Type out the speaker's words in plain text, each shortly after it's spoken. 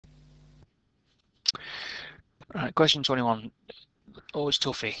Right, question 21. Always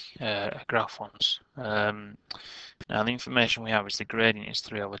toughy, graph ones. Now the information we have is the gradient is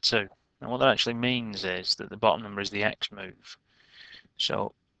 3/2. And what that actually means is that the bottom number is the x move.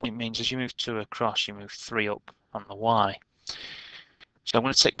 So it means as you move 2 across, you move 3 up on the y. So I'm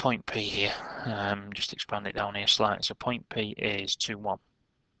going to take point P here, just expand it down here slightly. So point P is 2, 1.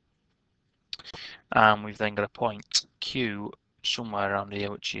 And we've then got a point Q somewhere around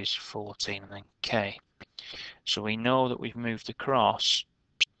here, which is 14, and then K. So we know that we've moved across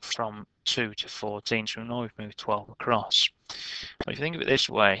from 2 to 14, so we know we've moved 12 across. But if you think of it this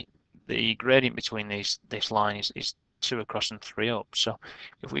way, the gradient between this line is 2 across and 3 up. So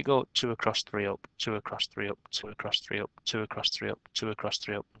if we go 2 across, 3 up, 2 across, 3 up, 2 across, 3 up, 2 across, 3 up, 2 across,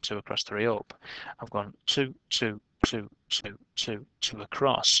 3 up, and 2 across, 3 up, I've gone 2, 2, 2, 2, 2, 2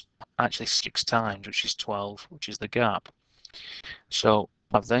 across, actually 6 times, which is 12, which is the gap. So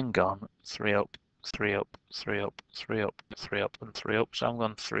I've then gone 3 up, 3 up, 3 up, 3 up, 3 up, and 3 up. So I've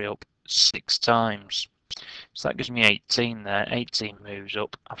gone 3 up 6 times. So that gives me 18 there. 18 moves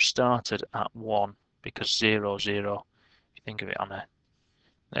up. I've started at 1 because 0, 0, if you think of it on there,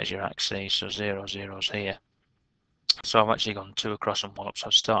 there's your axis, so 0, 0 is here. So I've actually gone 2 across and 1 up, so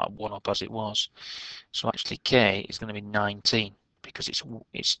I've started 1 up as it was. So actually K is going to be 19 because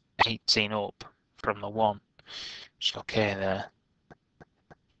it's 18 up from the 1. So K there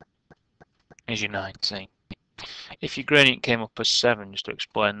is your 19. If your gradient came up as 7, just to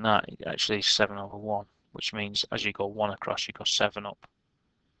explain that, it actually is 7/1, which means as you go 1 across, you go 7 up.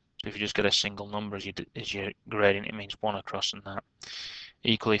 So if you just get a single number as your gradient, it means 1 across and that.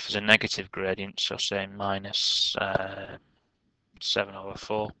 Equally, if there's a negative gradient, so say minus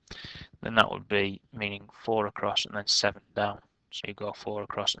 7/4, then that would be meaning 4 across and then 7 down. So you go 4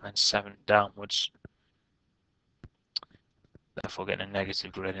 across and then 7 downwards, therefore getting a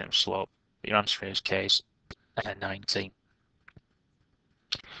negative gradient of slope. But your answer is case 19.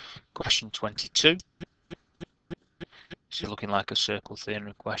 Question 22. This is looking like a circle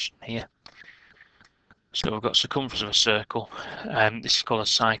theory question here. So we've got circumference of a circle. This is called a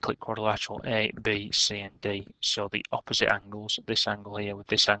cyclic quadrilateral A, B, C, and D. So the opposite angles, this angle here with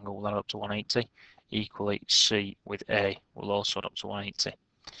this angle will add up to 180. Equally, C with A will also add up to 180.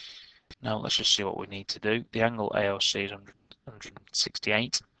 Now let's just see what we need to do. The angle AOC is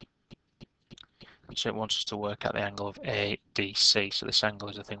 168. So it wants us to work out the angle of ADC. So this angle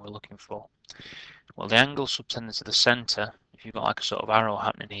is the thing we're looking for. Well, the angle subtended to the centre, if you've got like a sort of arrow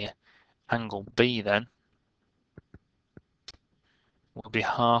happening here, angle B then will be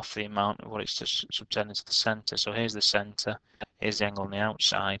half the amount of what it's subtended to the centre. So here's the centre, here's the angle on the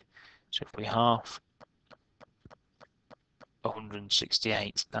outside. So if we half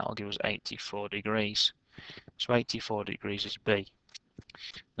 168, that'll give us 84 degrees. So 84 degrees is B.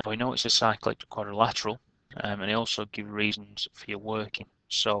 Now we know it's a cyclic quadrilateral, and it also gives reasons for your working.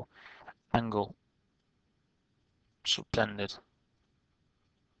 So angle subtended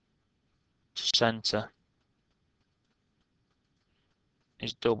to centre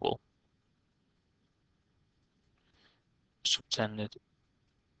is double subtended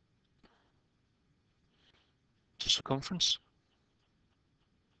to circumference.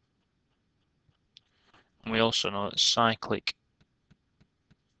 And we also know that cyclic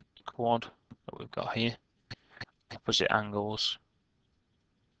quad that we've got here, opposite angles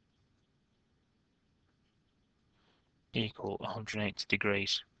equal 180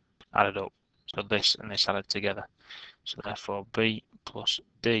 degrees added up. So this and this added together. So therefore B plus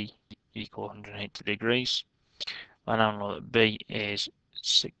D equal 180 degrees. I now know that B is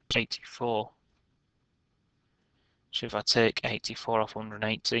 84. So if I take 84 off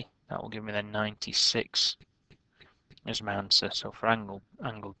 180, that will give me then 96 as my answer. So for angle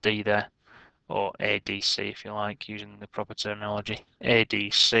D there, or ADC if you like, using the proper terminology,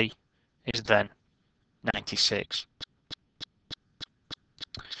 ADC is then 96.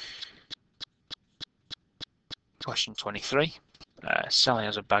 Question 23. Sally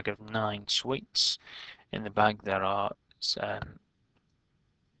has a bag of 9 sweets. In the bag there are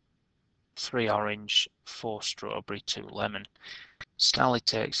 3 orange, 4 strawberry, 2 lemon. Sally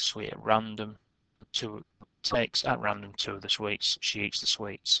takes a sweet at random. Takes at random 2 of the sweets. She eats the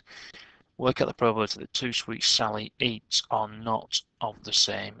sweets. Work out the probability that 2 sweets Sally eats are not of the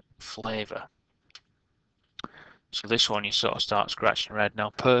same flavour. So this one you sort of start scratching your head.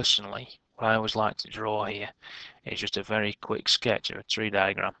 Now personally, what I always like to draw here is just a very quick sketch of a tree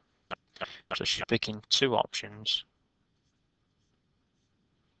diagram. So she's picking 2 options.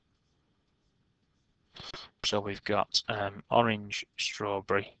 So we've got orange,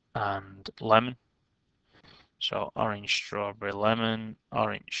 strawberry, and lemon. So orange, strawberry, lemon,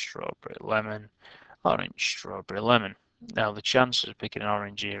 orange, strawberry, lemon. Orange, strawberry, lemon. Now the chances of picking an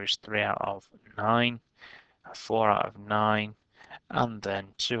orange here is 3 out of 9, 4 out of 9, and then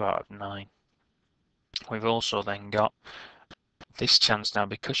 2 out of 9. We've also then got this chance now,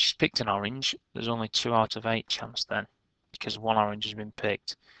 because she's picked an orange, there's only 2 out of 8 chance then, because one orange has been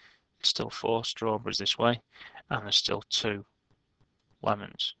picked. There's still 4 strawberries this way, and there's still 2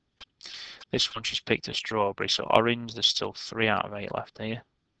 lemons. This one she's picked a strawberry, so orange, there's still 3 out of 8 left here.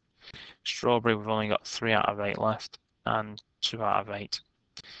 Strawberry, we've only got 3 out of 8 left, and 2 out of 8.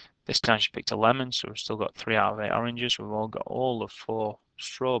 This time she picked a lemon, so we've still got 3 out of 8 oranges. We've all got all of 4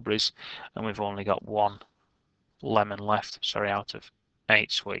 strawberries, and we've only got 1 lemon left, out of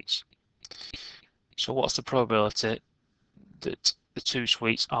 8 sweets. So what's the probability that the 2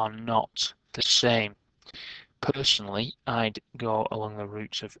 sweets are not the same? Personally, I'd go along the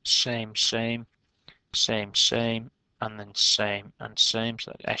routes of same, same, same, same, and then same and same.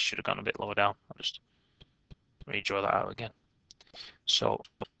 So that S should have gone a bit lower down. I'll just redraw that out again. So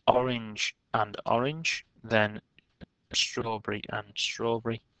orange and orange, then strawberry and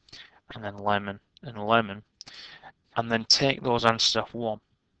strawberry, and then lemon and lemon, and then take those answers off 1,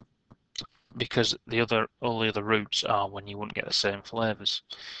 because all the other routes are when you wouldn't get the same flavours.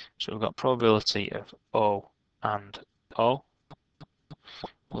 So we've got probability of O and O.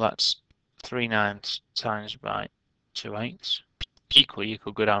 Well, that's 3/9 times by 2/8. Equally, you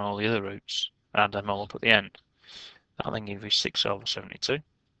could go down all the other routes and add them all up at the end. That'll then give you 6/72.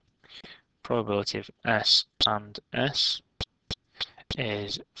 Probability of S and S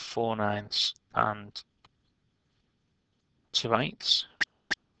is 4/9 and 2/8.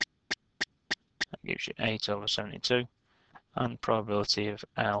 That gives you 8/72. And probability of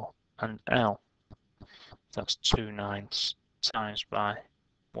L and L, that's 2/9 times by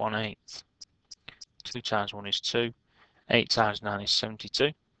 1/8. 2 times 1 is 2. 8 times 9 is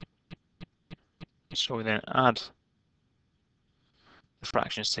 72. So we then add the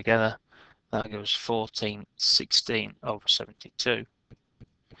fractions together. That gives 14/16/72.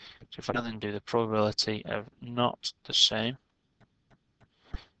 So if I then do the probability of not the same,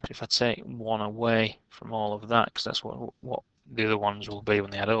 if I take 1 away from all of that, because that's what the other ones will be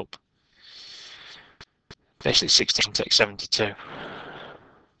when they add up, basically 16 takes 72.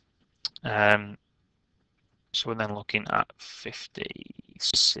 So we're then looking at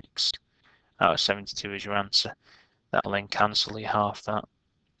 56 out of 72 is your answer. That'll then cancel you half that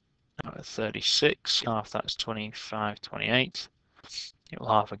out of 36. Half that's 25/28. It will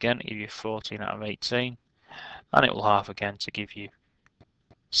half again to give you 14 out of 18. And it will half again to give you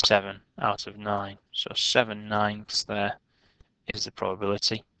 7 out of 9. So 7/9 there is the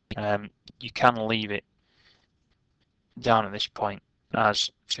probability. You can leave it down at this point as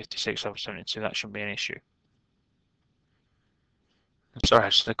 56/72. That shouldn't be an issue. I'm sorry, I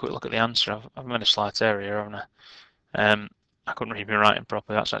just had a quick look at the answer. I've made a slight error here, haven't I? I couldn't read my writing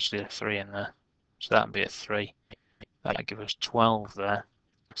properly. That's actually a 3 in there. So that'd be a 3. That'd give us 12 there.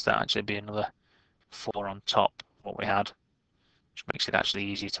 So that'd actually be another 4 on top of what we had, which makes it actually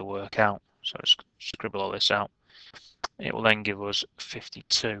easy to work out. So let's scribble all this out. It will then give us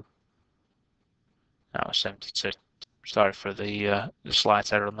 52 out of 72. Sorry for the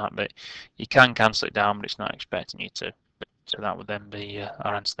slight error on that bit. You can cancel it down, but it's not expecting you to. So that would then be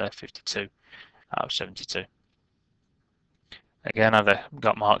our answer there, 52 out of 72. Again, I've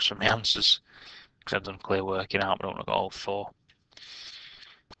got marks from my answers because I've done clear working out, but I don't got all 4.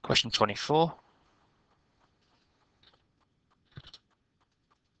 Question 24.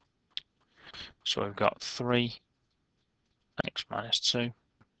 So we've got 3x minus 2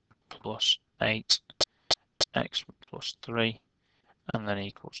 plus 8x plus 3 and then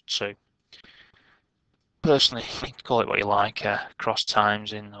equals 2. Personally, you can call it what you like, cross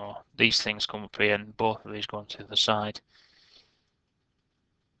times in, or these things come up here and both of these go on to the side.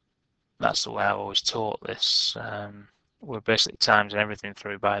 That's the way I've always taught this. We're basically timesing everything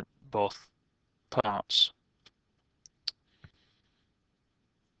through by both parts.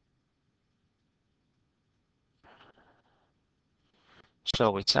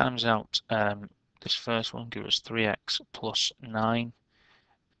 So we times out this first one, give us 3x plus 9.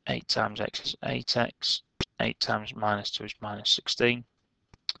 8 times x is 8x. 8 times minus 2 is minus 16.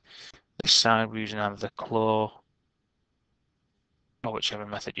 This side we're using either the claw or whichever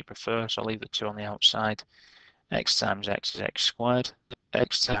method you prefer, so I'll leave the 2 on the outside. X times x is x squared.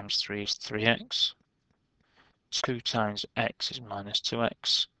 X times 3 is 3x. 2 times x is minus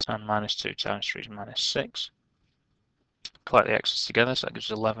 2x. And minus 2 times 3 is minus 6. Collect the x's together, so that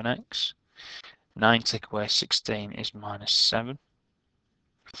gives us 11x. 9 take away 16 is minus 7.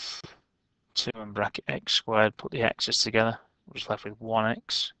 2 in bracket x squared, put the x's together, we're just left with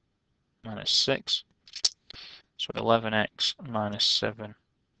 1x minus 6. So 11x minus 7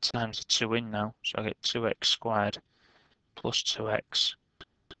 times the 2 in now, so I get 2x squared plus 2x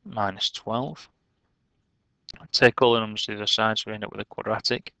minus 12. Take all the numbers to the other side, so we end up with a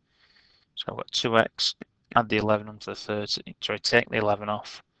quadratic. So I've got 2x, add the 11 onto the 30, sorry, take the 11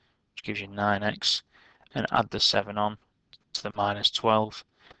 off, which gives you 9x, and add the 7 on to the minus 12.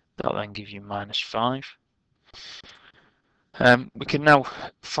 That'll then give you minus 5. We can now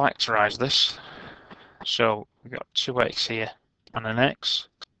factorise this. So we've got 2x here and an x,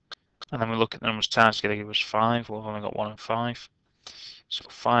 and then we look at the numbers times together, give us 5. Well, we've only got 1 and 5. So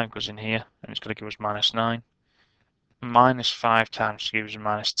 5 goes in here, and it's going to give us minus 9. Minus 5 times gives us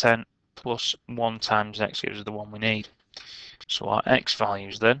minus 10, plus 1 times x gives us the one we need. So our x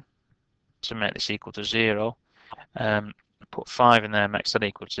values then, to make this equal to 0, put 5 in there, makes that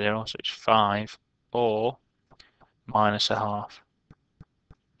equal to 0, so it's 5 or minus a half.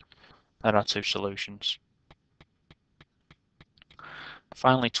 There are two solutions.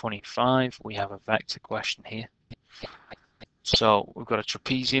 Finally, 25, we have a vector question here. So we've got a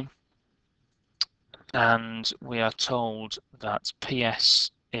trapezium, and we are told that PS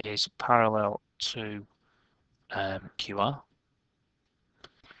is parallel to QR,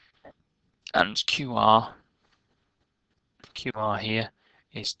 and QR here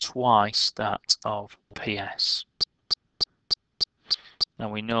is twice that of PS. Now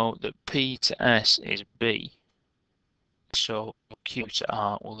we know that P to S is B, so Q to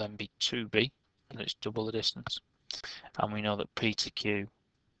R will then be 2B, and it's double the distance. And we know that P to Q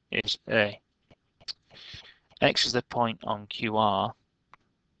is A. X is the point on QR,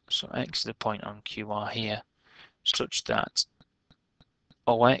 so X is the point on QR here, such that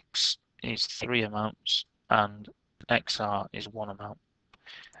OX is 3 amounts and XR is 1 amount.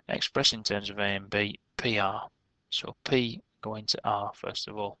 Expressed in terms of A and B, PR. So P going to R first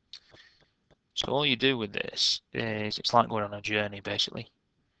of all. So all you do with this is, it's like going on a journey basically.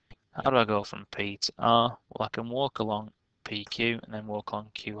 How do I go from P to R? Well, I can walk along PQ and then walk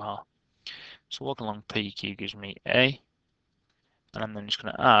along QR. So walk along PQ gives me A, and I'm then just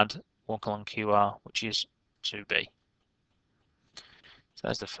going to add walk along QR, which is 2B. So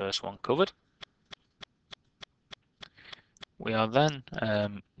there's the first one covered. We are then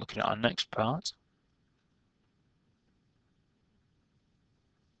looking at our next part,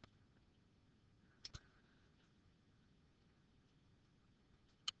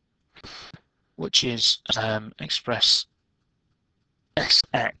 which is express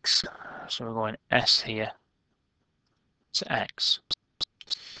SX. So we're going S here to X.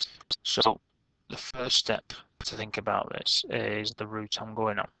 So the first step to think about this is the route I'm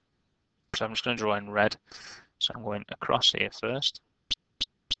going on. So I'm just going to draw in red. So I'm going across here first,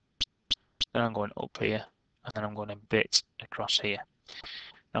 then I'm going up here, and then I'm going a bit across here.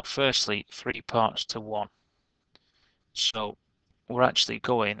 Now firstly, 3 parts to 1. So we're actually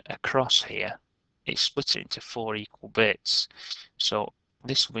going across here. It's split into 4 equal bits. So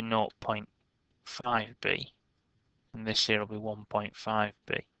this will be 0.5b, and this here will be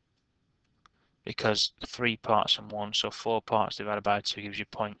 1.5b. Because 3 parts and 1, so 4 parts divided by 2 gives you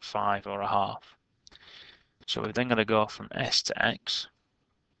 0.5 or a half. So we're then going to go from S to X.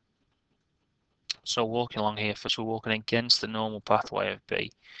 So walking along here first, we're walking against the normal pathway of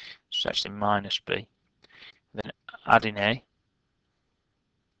B, so it's actually minus B. Then adding A,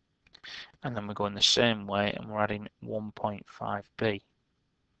 and then we're going the same way and we're adding 1.5B.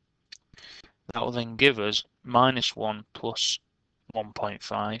 That will then give us minus 1 plus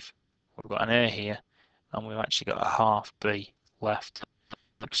 1.5. We've got an A here, and we've actually got a half B left.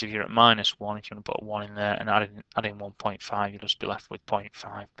 Because if you're at minus 1, if you want to put a 1 in there and adding 1.5, you'll just be left with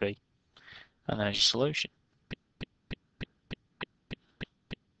 0.5b. And there's your solution.